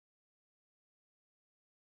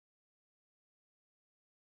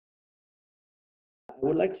I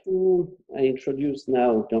would like to introduce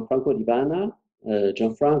now Gianfranco Di Vanna.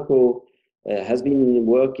 Gianfranco has been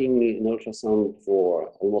working in ultrasound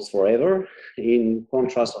for almost forever, in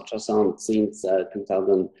contrast ultrasound since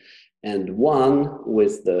 2001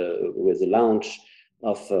 with the launch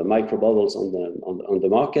of microbubbles on the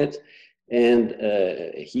market. And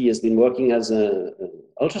he has been working as an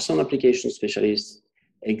ultrasound application specialist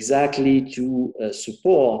exactly to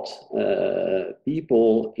support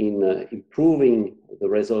people in improving the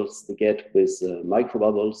results they get with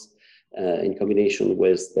microbubbles in combination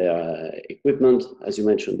with their equipment. As you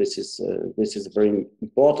mentioned, this is a very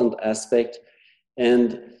important aspect.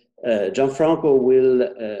 And Gianfranco will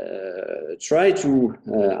try to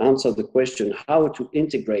answer the question how to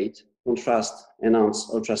integrate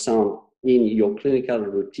contrast-enhanced ultrasound in your clinical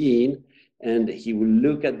routine. And he will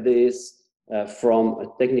look at this from a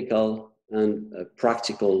technical and a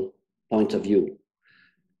practical point of view.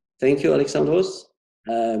 Thank you, Alexandros.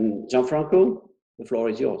 Gianfranco, the floor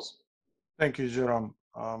is yours. Thank you, Jerome.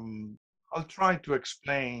 I'll try to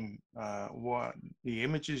explain what the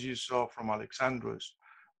images you saw from Alexandros,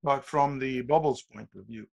 but from the bubbles point of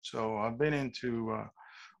view. So I've been into,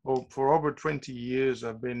 for over 20 years,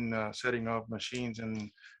 I've been setting up machines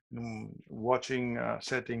and watching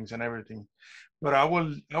settings and everything. But I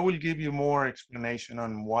will give you more explanation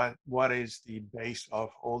on what is the base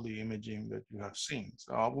of all the imaging that you have seen.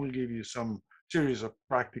 So I will give you some series of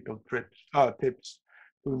practical tips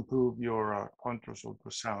to improve your contrast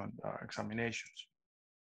ultrasound examinations.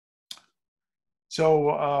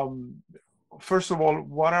 So first of all,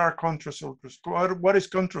 what is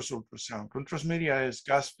contrast ultrasound? Contrast media is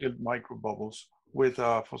gas-filled microbubbles with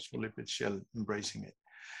a phospholipid shell embracing it.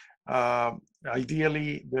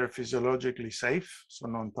 Ideally, they're physiologically safe, so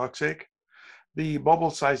non-toxic. The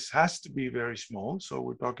bubble size has to be very small, so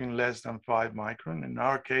we're talking less than 5 micron. In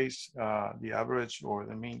our case, the average or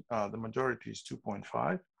the mean, the majority is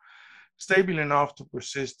 2.5. Stable enough to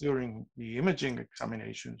persist during the imaging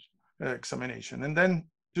examination, and then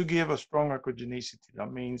to give a strong echogenicity.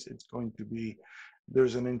 That means it's going to be,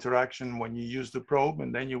 there's an interaction when you use the probe,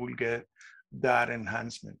 and then you will get that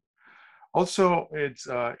enhancement. Also, it's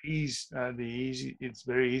it's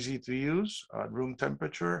very easy to use, room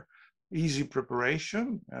temperature, easy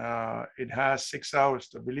preparation. It has 6 hours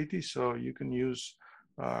stability, so you can use,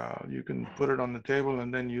 you can put it on the table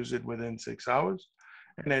and then use it within 6 hours.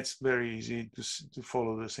 And it's very easy to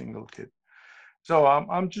follow the single kit. So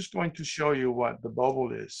I'm just going to show you what the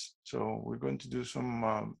bubble is. So we're going to do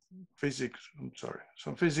some physics,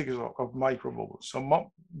 some physics of microbubbles. So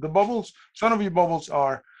the bubbles, sonovi bubbles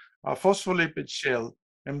are a phospholipid shell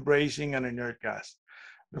embracing an inert gas.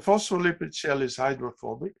 The phospholipid shell is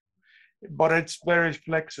hydrophobic, but it's very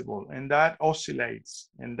flexible and that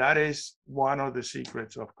oscillates. And that is one of the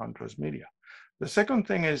secrets of contrast media. The second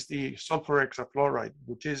thing is the sulfur hexafluoride,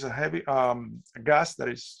 which is a heavy a gas that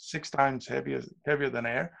is 6 times heavier than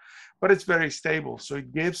air, but it's very stable. So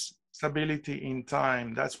it gives stability in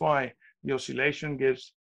time. That's why the oscillation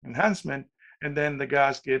gives enhancement, and then the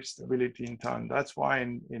gas gives stability in time. That's why,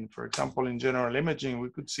 for example, in general imaging,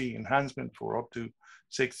 we could see enhancement for up to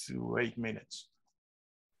 6 to 8 minutes.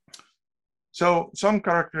 So some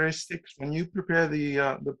characteristics, when you prepare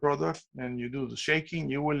the product and you do the shaking,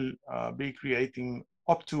 you will be creating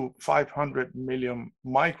up to 500 million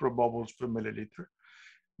microbubbles per milliliter.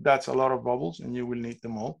 That's a lot of bubbles, and you will need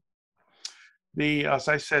them all. As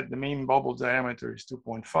I said, the mean bubble diameter is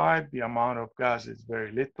 2.5. The amount of gas is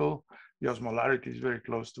very little. The osmolarity is very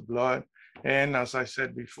close to blood. And as I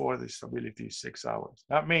said before, the stability is 6 hours.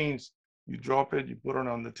 That means you drop it, you put it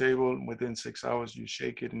on the table, and within 6 hours, you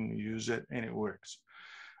shake it and you use it, and it works.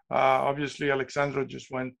 Obviously, Alexandra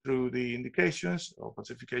just went through the indications of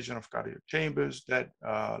pacification of cardiac chambers, that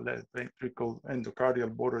left ventricle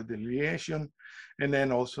endocardial border delineation, and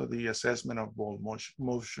then also the assessment of ball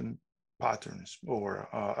motion patterns or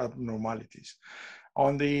abnormalities.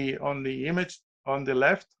 On the image on the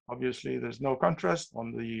left, obviously, there's no contrast.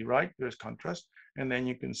 On the right, there's contrast, and then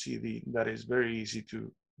you can see that is very easy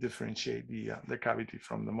to differentiate the cavity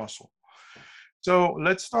from the muscle. So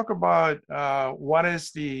let's talk about what is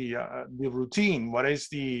the routine. What is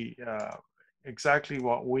exactly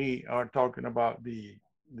what we are talking about, the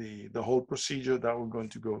whole procedure that we're going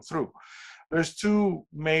to go through. There's 2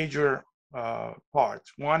 major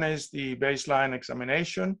parts. One is the baseline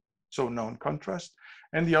examination, so known contrast,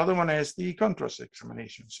 and the other one is the contrast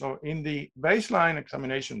examination. So in the baseline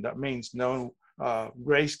examination, that means no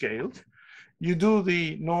grayscale. You do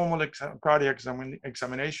the normal cardiac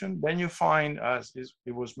examination, then you find, as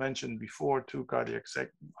it was mentioned before,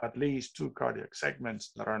 at least two cardiac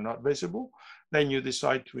segments that are not visible. Then you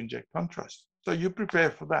decide to inject contrast. So you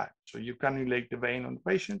prepare for that. So you cannulate the vein on the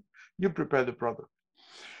patient, you prepare the product.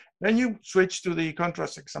 Then you switch to the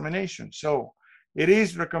contrast examination. So it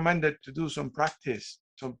is recommended to do some practice.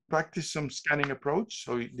 So practice some scanning approach.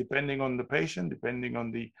 So depending on the patient, depending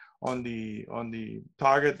on the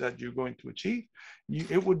target that you're going to achieve,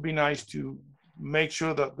 it would be nice to make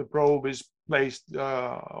sure that the probe is placed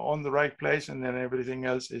on the right place, and then everything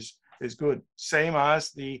else is good. Same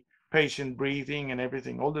as the patient breathing and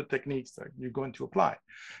everything, all the techniques that you're going to apply.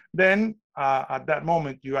 Then at that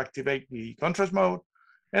moment, you activate the contrast mode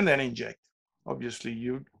and then inject. Obviously,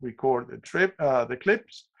 you record the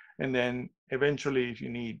clips, and then eventually, if you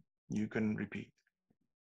need, you can repeat.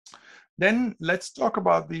 Then let's talk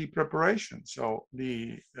about the preparation. So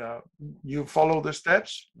you follow the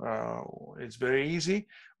steps. It's very easy.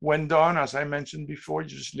 When done, as I mentioned before, you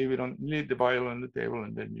just leave the vial on the table,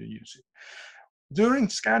 and then you use it. During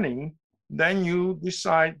scanning, then you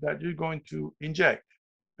decide that you're going to inject.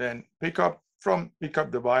 Then pick up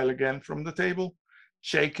the vial again from the table,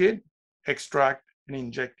 shake it, extract, and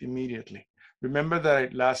inject immediately. Remember that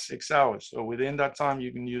it lasts 6 hours, so within that time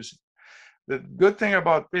you can use it. The good thing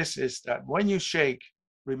about this is that when you shake,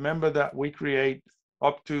 remember that we create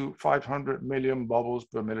up to 500 million bubbles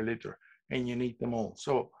per milliliter, and you need them all.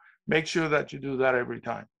 So make sure that you do that every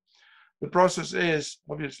time. The process is,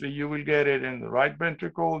 obviously, you will get it in the right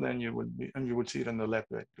ventricle, then you will see it in the left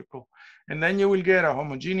ventricle. And then you will get a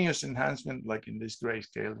homogeneous enhancement, like in this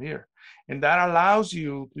grayscale here. And that allows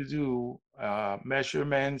you to do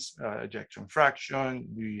measurements, ejection fraction,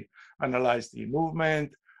 we analyze the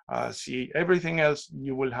movement, see everything else.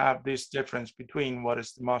 You will have this difference between what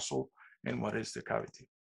is the muscle and what is the cavity.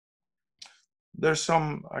 There's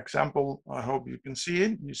some example, I hope you can see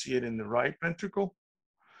it. You see it in the right ventricle.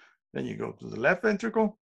 Then you go to the left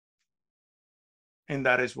ventricle, and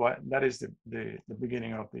that is the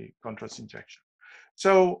beginning of the contrast injection.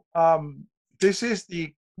 So this is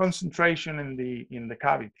the concentration in the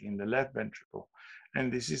cavity in the left ventricle,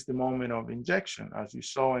 and this is the moment of injection. As you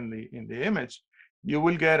saw in the image, you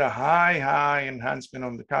will get a high enhancement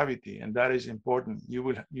on the cavity, and that is important.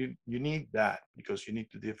 You need that because you need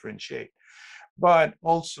to differentiate, but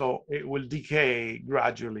also it will decay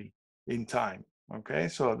gradually in time. Okay,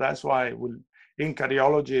 so that's why in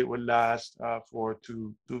cardiology it will last for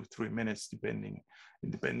 2 to 3 minutes,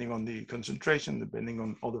 depending on the concentration, depending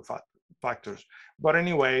on other factors. But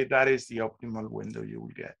anyway, that is the optimal window you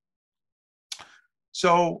will get.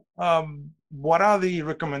 So what are the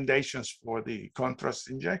recommendations for the contrast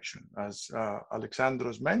injection? As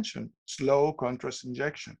Alexandros mentioned, slow contrast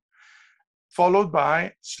injection, followed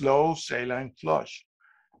by slow saline flush.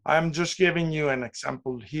 I'm just giving you an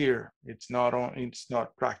example here. It's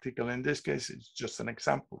not practical in this case. It's just an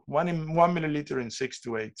example. 1 milliliter in 6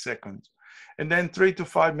 to 8 seconds, and then 3 to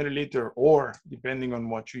 5 milliliter, or depending on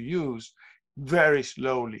what you use, very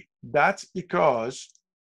slowly. That's because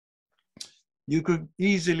you could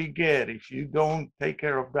easily get, if you don't take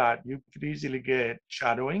care of that, you could easily get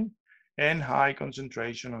shadowing and high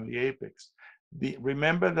concentration on the apex.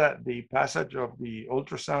 Remember that the passage of the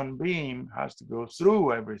ultrasound beam has to go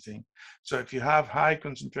through everything. So if you have high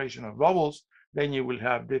concentration of bubbles, then you will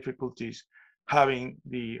have difficulties having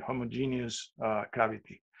the homogeneous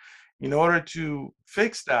cavity. In order to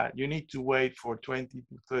fix that, you need to wait for 20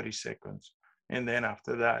 to 30 seconds. And then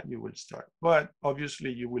after that, you will start. But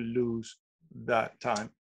obviously, you will lose that time.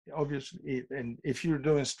 Obviously, and if you're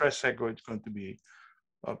doing stress echo, it's going to be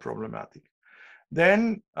problematic.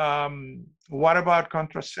 Then what about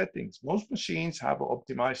contrast settings? Most machines have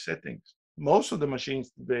optimized settings. Most of the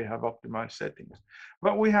machines today have optimized settings,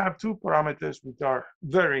 but we have 2 parameters which are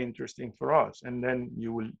very interesting for us, and then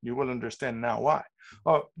you will understand now why.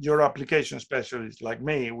 Your application specialist like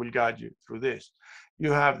me will guide you through this.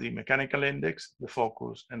 You have the mechanical index, the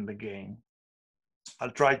focus, and the gain.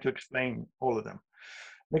 I'll try to explain all of them.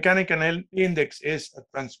 Mechanical index is a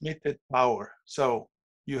transmitted power. So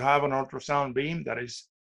you have an ultrasound beam that is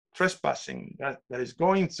trespassing, that is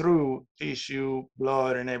going through tissue,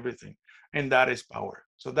 blood, and everything, and that is power.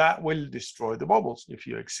 So that will destroy the bubbles if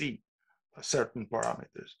you exceed certain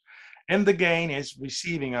parameters. And the gain is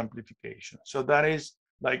receiving amplification. So that is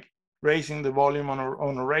like raising the volume on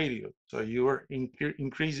a radio. So you're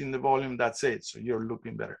increasing the volume, that's it. So you're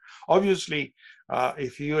looking better. Obviously,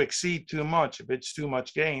 if you exceed too much, if it's too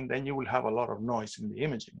much gain, then you will have a lot of noise in the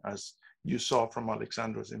imaging, as you saw from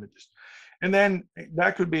Alexandro's images. And then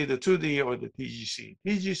that could be the 2D or the TGC.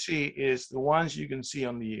 TGC is the ones you can see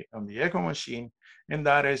on the echo machine, and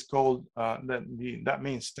that is called, that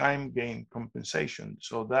means time gain compensation.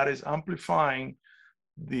 So that is amplifying.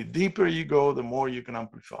 The deeper you go, the more you can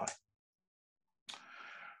amplify.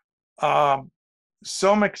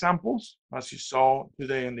 Some examples, as you saw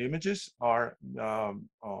today in the images, are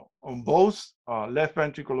on both left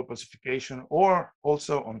ventricular opacification or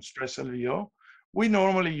also on stress LVO. We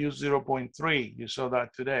normally use 0.3. You saw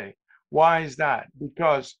that today. Why is that?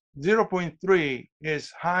 Because 0.3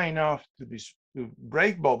 is high enough to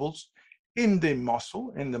break bubbles in the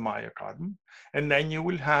muscle, in the myocardium, and then you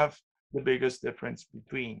will have the biggest difference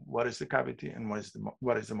between what is the cavity and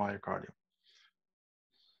what is the myocardium.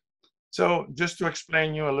 So just to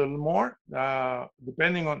explain you a little more,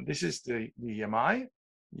 depending on, this is the MI,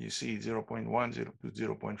 you see 0.1, 0 to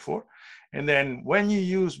 0.4. And then when you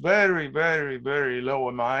use very, very, very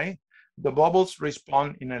low MI, the bubbles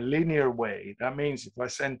respond in a linear way. That means if I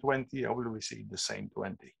send 20, I will receive the same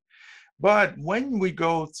 20. But when we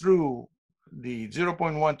go through the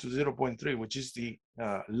 0.1 to 0.3, which is the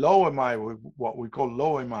low MI, what we call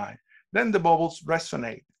low MI, then the bubbles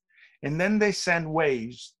resonate. And then they send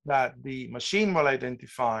waves that the machine will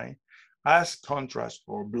identify as contrast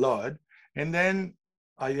or blood. And then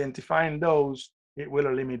identifying those, it will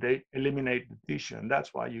eliminate the tissue. And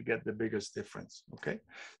that's why you get the biggest difference, okay?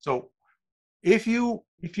 So if you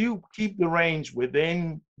keep the range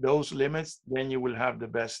within those limits, then you will have the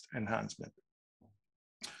best enhancement.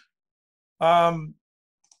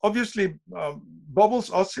 Obviously, bubbles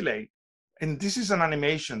oscillate. And this is an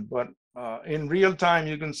animation, but in real time,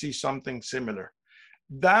 you can see something similar.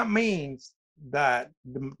 That means that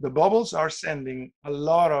the bubbles are sending a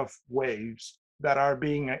lot of waves that are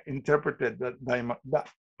being interpreted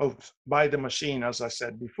by the machine, as I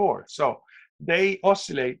said before. So they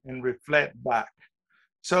oscillate and reflect back.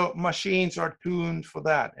 So machines are tuned for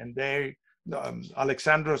that. And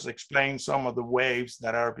Alexandros explained some of the waves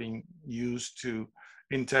that are being used to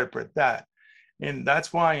interpret that. And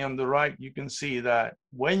that's why on the right, you can see that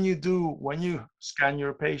when you scan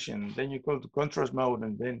your patient, then you go to contrast mode,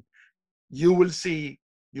 and then you will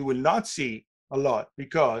not see a lot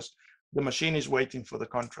because the machine is waiting for the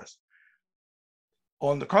contrast.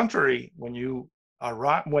 On the contrary, when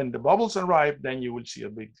the bubbles arrive, then you will see a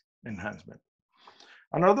big enhancement.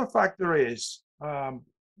 Another factor is,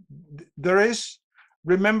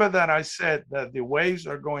 remember that I said that the waves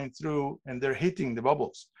are going through and they're hitting the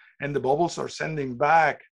bubbles. And the bubbles are sending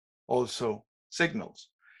back also signals.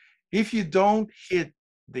 If you don't hit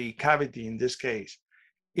the cavity in this case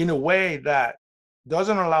in a way that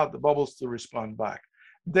doesn't allow the bubbles to respond back,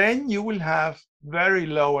 then you will have very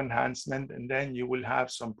low enhancement, and then you will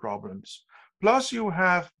have some problems. Plus you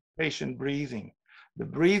have patient breathing. The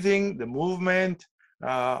breathing, the movement,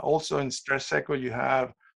 also in stress echo, you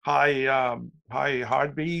have high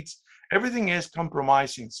heartbeats. Everything is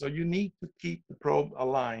compromising, so you need to keep the probe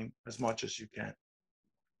aligned as much as you can.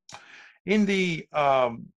 In the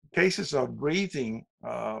cases of breathing,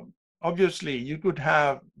 obviously you could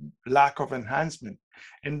have lack of enhancement,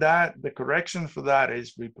 and that the correction for that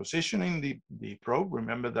is repositioning the probe.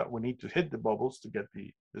 Remember that we need to hit the bubbles to get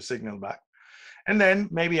the signal back, and then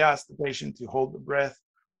maybe ask the patient to hold the breath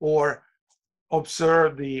or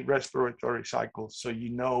observe the respiratory cycle so you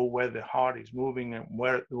know where the heart is moving and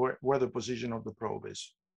where the position of the probe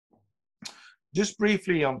is. Just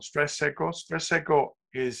briefly on stress echo. Stress echo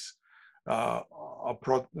is the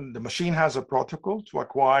machine has a protocol to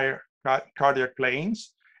acquire cardiac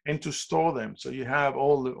planes and to store them. So you have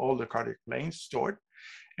all the cardiac planes stored,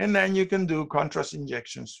 and then you can do contrast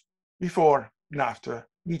injections before and after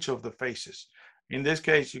each of the phases. In this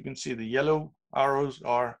case, you can see the yellow arrows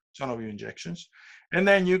are Sonoview injections. And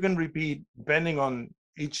then you can repeat, depending on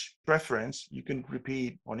each preference, you can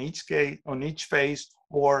repeat on each phase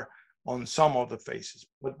or on some of the phases.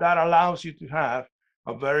 But that allows you to have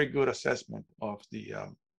a very good assessment of the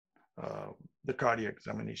cardiac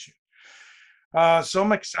examination.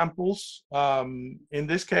 Some examples, in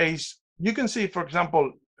this case, you can see, for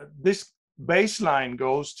example, this baseline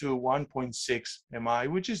goes to 1.6 MI,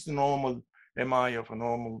 which is the normal MI of a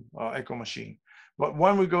normal echo machine. But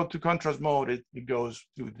when we go to contrast mode, it goes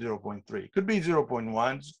to 0.3. It could be 0.1,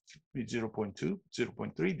 could be 0.2,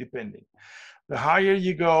 0.3, depending. The higher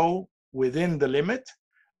you go within the limit,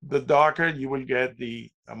 the darker you will get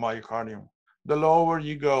the myocardium. The lower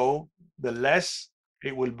you go, the less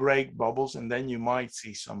it will break bubbles, and then you might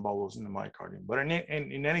see some bubbles in the myocardium. But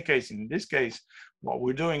in any case, in this case, what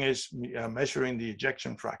we're doing is measuring the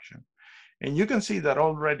ejection fraction. And you can see that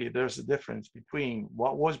already there's a difference between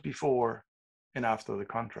what was before and after the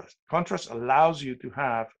contrast. Contrast allows you to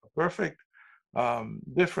have a perfect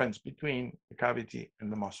difference between the cavity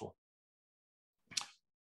and the muscle.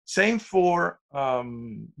 Same for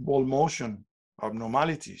wall motion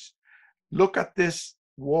abnormalities. Look at this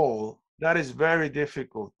wall that is very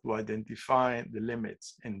difficult to identify the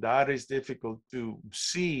limits, and that is difficult to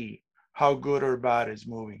see how good or bad is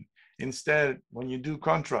moving. Instead, when you do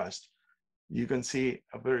contrast, you can see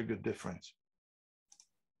a very good difference.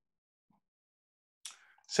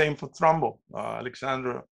 Same for thrombo.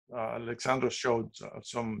 Alexandra showed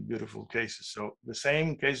some beautiful cases. So the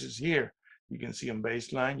same cases here, you can see on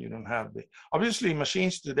baseline. You don't have the, obviously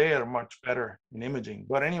machines today are much better in imaging,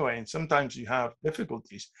 but anyway, and sometimes you have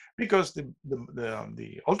difficulties because the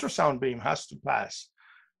ultrasound beam has to pass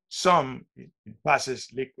it passes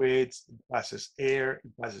liquids, it passes air,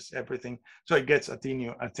 it passes everything, so it gets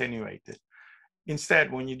attenuated.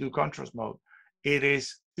 Instead, when you do contrast mode, it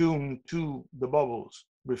is tuned to the bubbles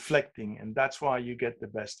reflecting, and that's why you get the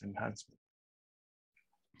best enhancement.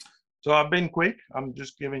 So I've been quick. I'm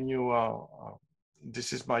just giving you,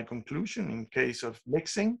 this is my conclusion. In case of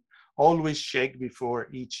mixing, always shake before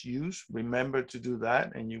each use. Remember to do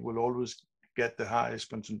that, and you will always get the highest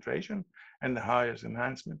concentration and the highest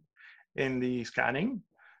enhancement. In the scanning,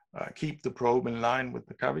 keep the probe in line with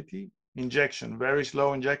the cavity. Injection, very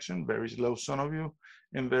slow injection, very slow sonoview,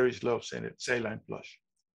 and very slow saline flush.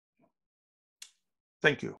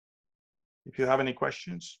 Thank you. If you have any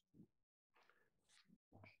questions.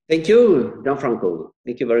 Thank you, Gianfranco.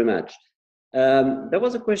 Thank you very much. There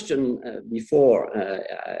was a question before.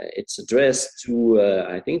 It's addressed to,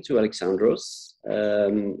 I think, to Alexandros.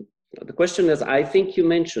 The question is, I think you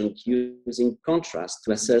mentioned using contrast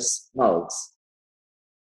to assess pulse.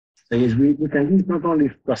 So yes, we can use not only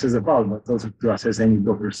to assess the pulse, but also to assess any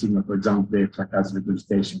Doppler signal, for example, the tricuspid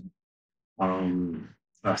regurgitation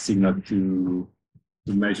signal to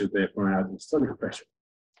measure the coronary systolic pressure.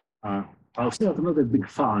 I'll say I'm not a big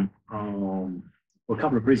fan for a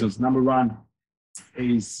couple of reasons. Number one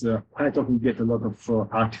is quite often you get a lot of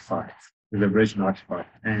artifacts, vibration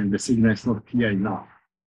artifacts, and the signal is not clear enough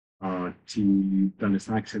to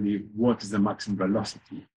understand actually what is the maximum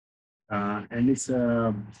velocity. And it's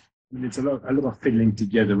a lot of fiddling to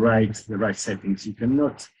get the right settings. You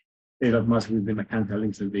cannot play that much with the mechanical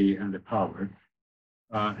links and the power.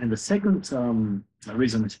 And the second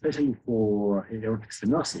reason, especially for aortic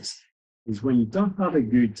stenosis, is when you don't have a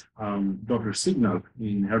good Doppler signal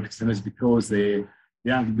in aortic stenosis because the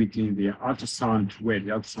angle between the ultrasound wave,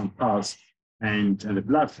 the ultrasound pulse, and the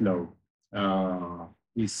blood flow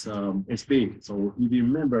is big. So if you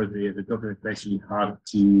remember the Doppler equation, you have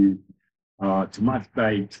to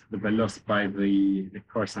multiply the velocity by the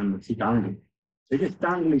corresponding theta angle. So if the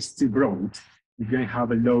angle is too broad, you're going to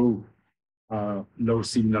have a low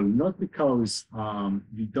signal, not because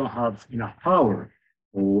you don't have enough power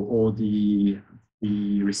or the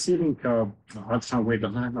receiving ultrasound wave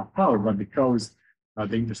doesn't have enough power, but because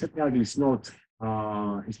the intercepting angle is not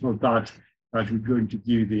that we're going to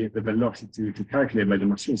give the velocity to calculate by the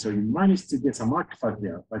machine. So you manage to get some artifact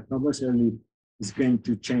there, but not necessarily is going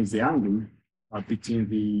to change the angle between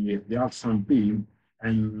the ultrasound beam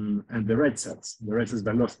and the red cells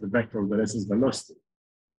velocity, the vector of the red cells velocity.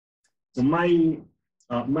 So my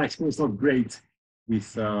experience is not great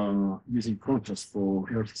with using contrast for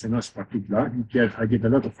aortic stenosis in particular. I get a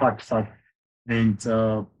lot of artifact, and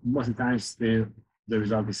most of the times the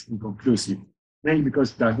result is inconclusive, mainly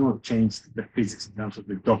because it does not change the physics in terms of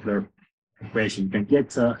the Doppler equation. You can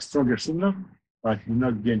get a stronger signal, but you're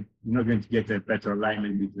not going to get a better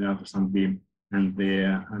alignment between the ultrasound beam and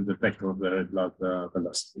the vector of the red blood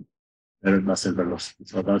velocity, the red blood cell velocity.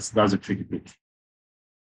 So that's a tricky bit.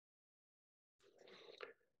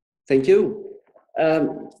 Thank you.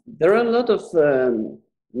 There are a lot of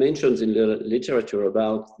mentions in the literature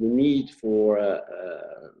about the need for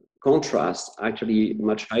contrast, actually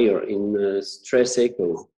much higher in stress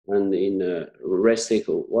echo and in rest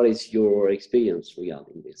echo. What is your experience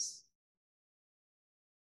regarding this?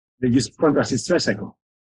 The use of contrast in stress echo?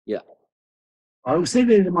 Yeah. I would say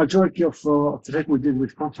that the majority of the echo we did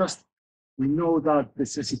with contrast. We know that the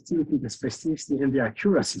sensitivity, the specificity, and the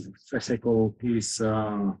accuracy of stress echo is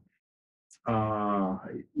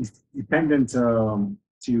dependent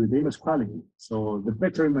to the image quality. So the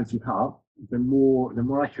better image you have, the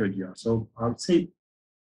more accurate you are. So I would say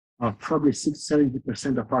probably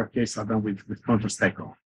 60–70% of our cases are done with contrast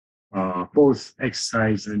echo, both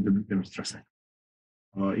exercise and the stress echo.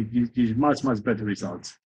 It gives much better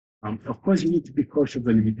results. Of course, you need to be cautious of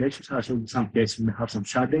the limitations. Also, in some cases, you may have some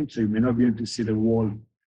shading, so you may not be able to see the wall,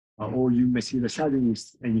 or you may see the shading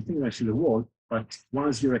and you think you see the wall. But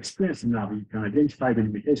once you're experienced enough, you can identify the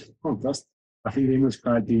limitations of contrast. I think the image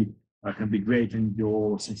quality can be great, and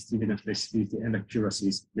your sensitivity and specificity and accuracy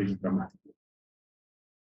is very dramatic.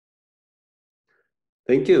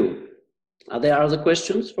 Thank you. Are there other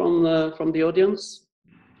questions from the audience?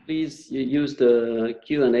 please use the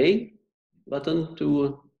Q&A button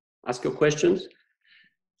to ask your questions.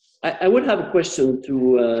 I would have a question to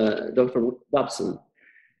Dr. Dobson.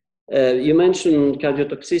 You mentioned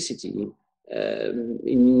cardiotoxicity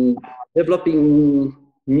in developing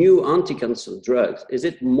new anti-cancer drugs. Is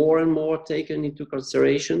it more and more taken into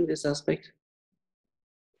consideration, this aspect?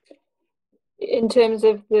 In terms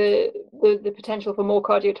of the potential for more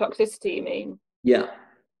cardiotoxicity, you mean? Yeah.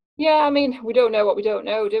 Yeah, I mean, we don't know what we don't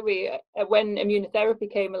know, do we? When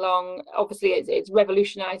immunotherapy came along, obviously it's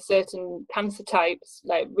revolutionized certain cancer types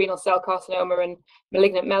like renal cell carcinoma and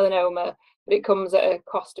malignant melanoma, but it comes at a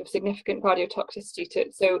cost of significant cardiotoxicity to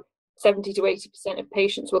it. So 70 to 80% of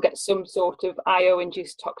patients will get some sort of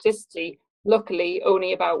IO-induced toxicity. Luckily,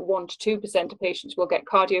 only about 1 to 2% of patients will get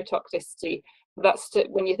cardiotoxicity. That's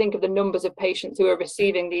when you think of the numbers of patients who are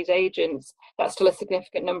receiving these agents, that's still a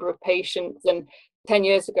significant number of patients. And 10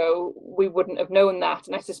 years ago, we wouldn't have known that.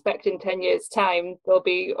 And I suspect in 10 years' time, there'll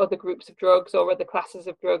be other groups of drugs or other classes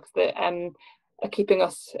of drugs that are keeping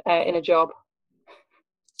us in a job.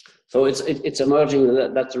 So it's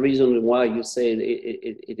emerging. That's the reason why you say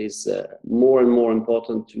it is more and more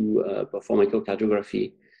important to perform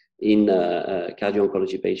echocardiography in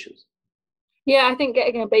cardio-oncology patients. Yeah, I think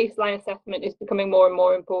getting a baseline assessment is becoming more and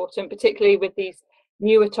more important, particularly with these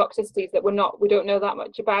newer toxicities that we don't know that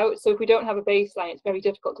much about. So if we don't have a baseline, it's very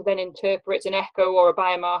difficult to then interpret an echo or a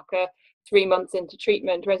biomarker 3 months into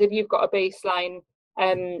treatment. Whereas if you've got a baseline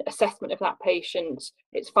assessment of that patient,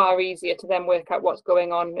 it's far easier to then work out what's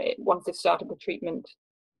going on once they've started the treatment.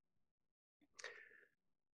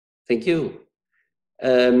 Thank you.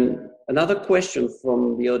 Another question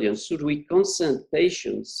from the audience: should we consent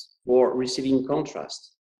patients for receiving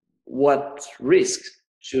contrast? What risks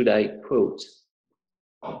should I quote?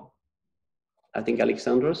 I think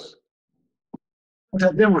Alexandros.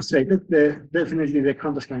 I demonstrated definitely the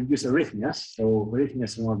contrast can induce arrhythmias. So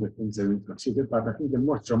arrhythmias is one of the things that we consider, but I think the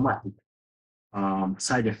most dramatic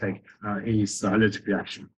side effect is allergic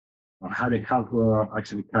reaction. How they have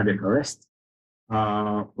actually cardiac arrest.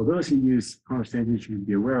 For those who use contrast agents, you should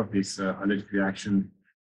be aware of this allergic reaction.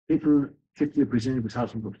 People typically present with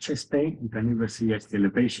something of chest pain. You can either see ST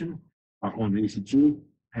elevation on the ECG,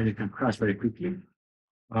 and it can crash very quickly.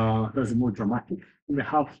 That's more dramatic. You may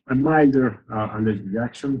have a milder allergic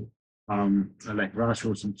reaction, like rash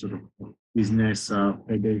or some sort of dizziness,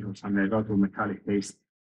 headache, or something like that, or metallic taste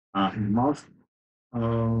in the mouth.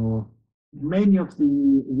 Many of the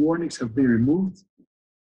warnings have been removed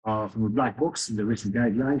from a black box in the recent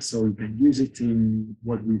guidelines, so you can use it in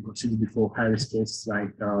what we considered before high-risk cases,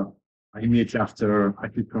 like immediately after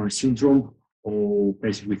acute coronary syndrome or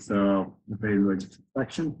patients with a very low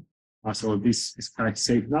infection. So this is quite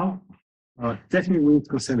safe now. Definitely we need to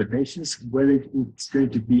consent the patients. Whether it's going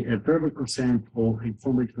to be a verbal consent or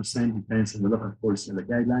informed consent depends on the local policy and the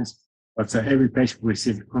guidelines. But every patient who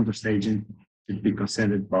receives a contrast agent should be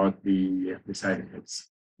consented about the side effects.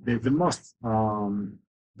 The most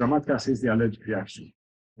dramatic case is the allergic reaction,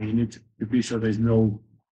 and you need to be sure there's no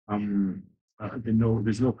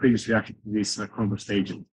previous reaction to this contrast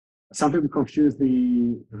agent. Some people confuse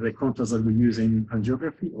the contrast that we use in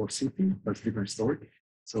angiography or CT. That's a different story.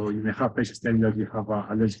 So you may have patients telling that you have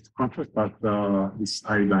allergic to contrast, but this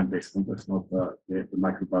iodine-based contrast, not the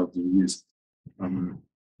microbiology we use.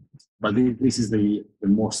 But this is the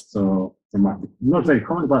most dramatic. Not very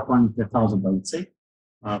common, about 1 in 1,000, I would say,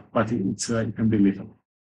 but it can be lethal.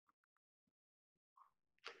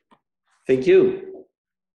 Thank you.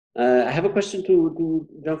 I have a question to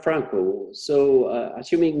Gianfranco. So,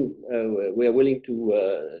 assuming we are willing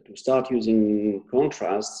to start using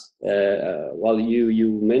contrast, while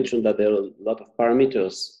you mentioned that there are a lot of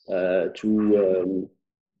parameters to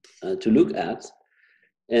look at,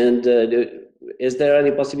 and is there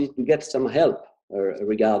any possibility to get some help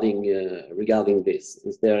regarding this?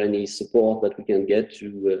 Is there any support that we can get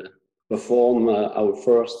to perform our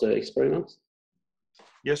first experiments?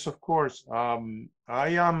 Yes, of course. I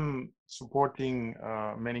am supporting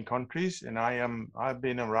many countries, and I've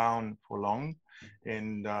been around for long,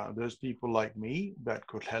 and there's people like me that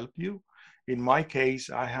could help you. In my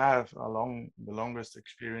case, I have the longest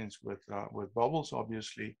experience with bubbles,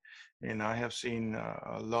 obviously, and I have seen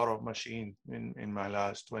a lot of machines in my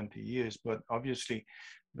last 20 years. But obviously,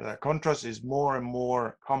 the contrast is more and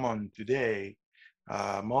more common today.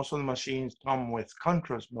 Most of the machines come with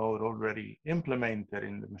contrast mode already implemented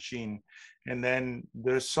in the machine. And then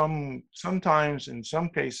there's sometimes in some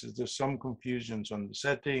cases, there's some confusions on the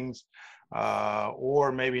settings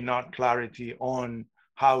or maybe not clarity on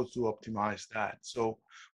how to optimize that. So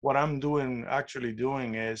what I'm actually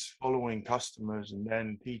doing is following customers and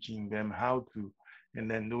then teaching them how to and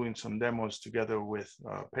then doing some demos together with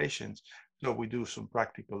patients. So we do some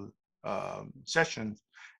practical sessions,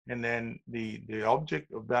 and then the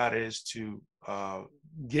object of that is to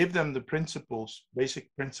give them the principles,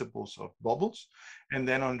 basic principles of bubbles, and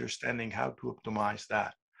then understanding how to optimize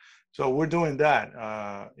that. So we're doing that.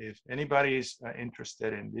 If anybody is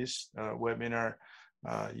interested in this webinar,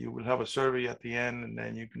 you will have a survey at the end, and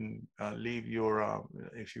then you can leave your,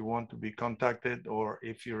 if you want to be contacted, or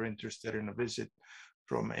if you're interested in a visit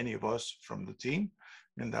from any of us from the team.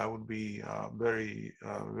 And that would be very,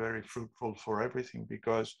 very fruitful for everything,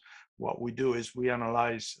 because what we do is we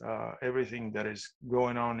analyze everything that is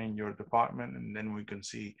going on in your department, and then we can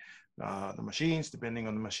see the machines. Depending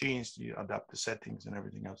on the machines, you adapt the settings and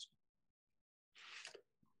everything else.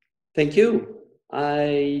 Thank you.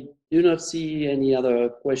 I do not see any other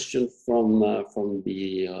question from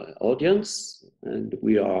the audience, and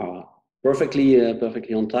we are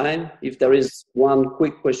perfectly on time. If there is one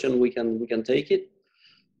quick question, we can take it.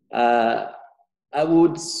 I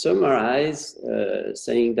would summarize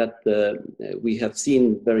saying that we have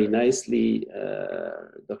seen very nicely,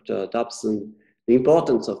 Dr. Dobson, the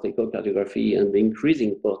importance of echocardiography and the increasing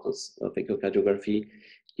importance of echocardiography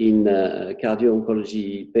in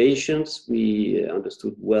cardio-oncology patients. We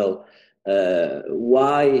understood well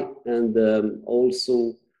why, and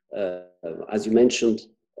also, as you mentioned,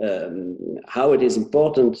 how it is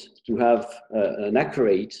important to have an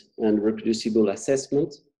accurate and reproducible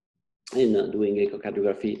assessment in doing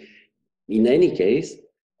echocardiography. In any case,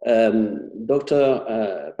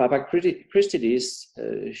 Dr. Papachristis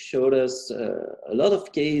showed us a lot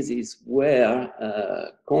of cases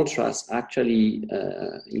where contrast actually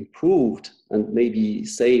improved and maybe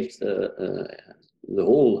saved the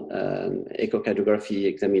whole echocardiography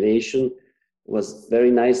examination. Was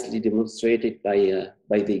very nicely demonstrated by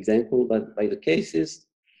the example, but by the cases.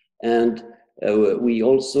 And we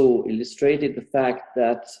also illustrated the fact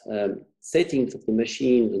that settings of the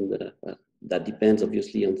machine, and that depends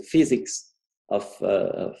obviously on the physics of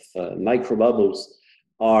microbubbles,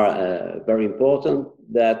 are very important.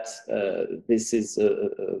 That this is a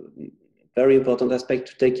very important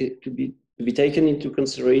aspect to be taken into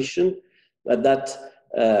consideration, but that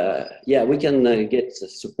yeah, we can get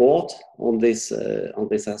support on this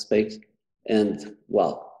aspect. And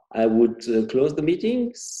well, I would close the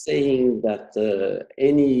meeting saying that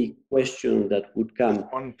any question that would come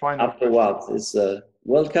afterwards is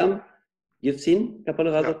welcome. You've seen a couple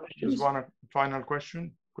of other questions? Just one final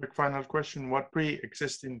question, quick final question. What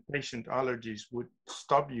pre-existing patient allergies would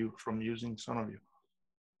stop you from using Sonoview?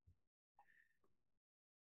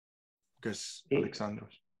 Because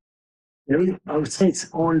Alexandros. I would say it's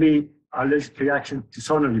only allergic reaction to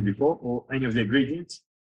Sonoview before, or any of the ingredients.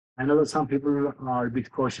 I know that some people are a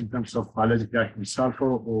bit cautious in terms of allergic reaction to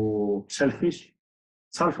sulfur or shellfish.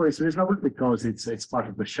 Sulfur is reasonable because it's part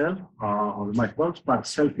of the shell of the microbes, but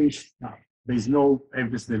shellfish, there is no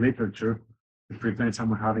evidence in the literature to prevent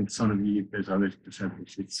someone having Sonoview if there's allergic to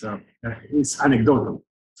shellfish. It's anecdotal,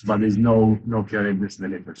 but there's no clear evidence in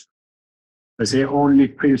the literature. I say only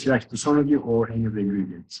previous reaction to Sonoview or any of the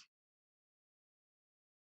ingredients.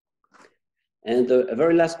 And a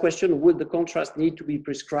very last question, would the contrast need to be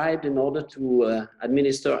prescribed in order to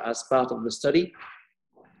administer as part of the study?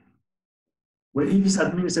 Well, if it's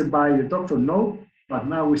administered by the doctor, no, but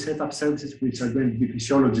now we set up services which are going to be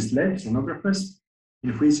physiologist-led, sonographers,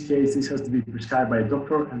 in which case this has to be prescribed by a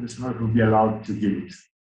doctor and the sonographer will be allowed to give it.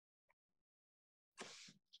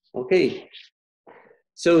 Okay,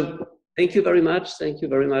 so thank you very much. Thank you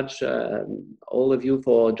very much, all of you,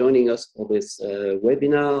 for joining us for this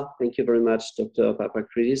webinar. Thank you very much, Dr.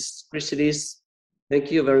 Papachristis.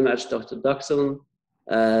 Thank you very much, Dr. Dobson.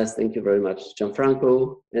 Thank you very much,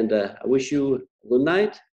 Gianfranco. And I wish you a good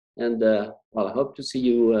night. And well, I hope to see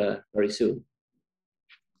you very soon.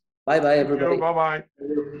 Bye-bye, everybody. Bye-bye.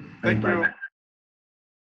 Thank you.